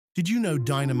Did you know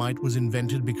dynamite was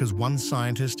invented because one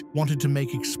scientist wanted to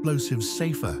make explosives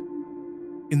safer?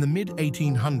 In the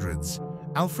mid-1800s,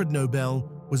 Alfred Nobel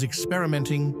was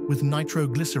experimenting with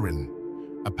nitroglycerin,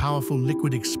 a powerful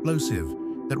liquid explosive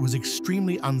that was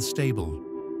extremely unstable.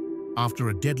 After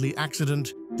a deadly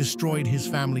accident destroyed his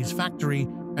family's factory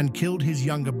and killed his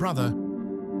younger brother,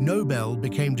 Nobel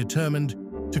became determined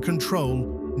to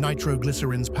control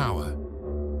nitroglycerin's power.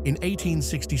 In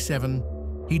 1867,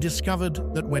 he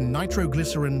discovered that when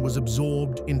nitroglycerin was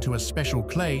absorbed into a special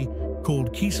clay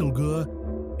called kieselguhr,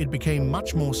 it became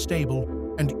much more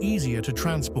stable and easier to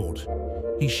transport.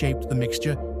 He shaped the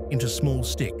mixture into small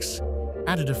sticks,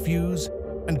 added a fuse,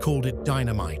 and called it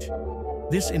dynamite.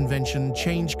 This invention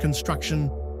changed construction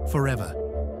forever.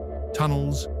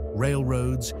 Tunnels,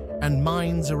 railroads, and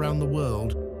mines around the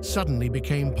world suddenly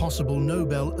became possible.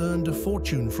 Nobel earned a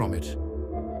fortune from it,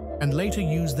 and later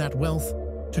used that wealth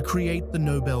to create the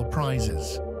Nobel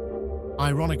Prizes.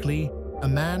 Ironically, a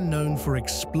man known for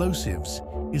explosives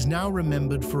is now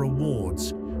remembered for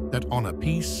awards that honor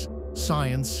peace,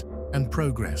 science, and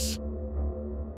progress.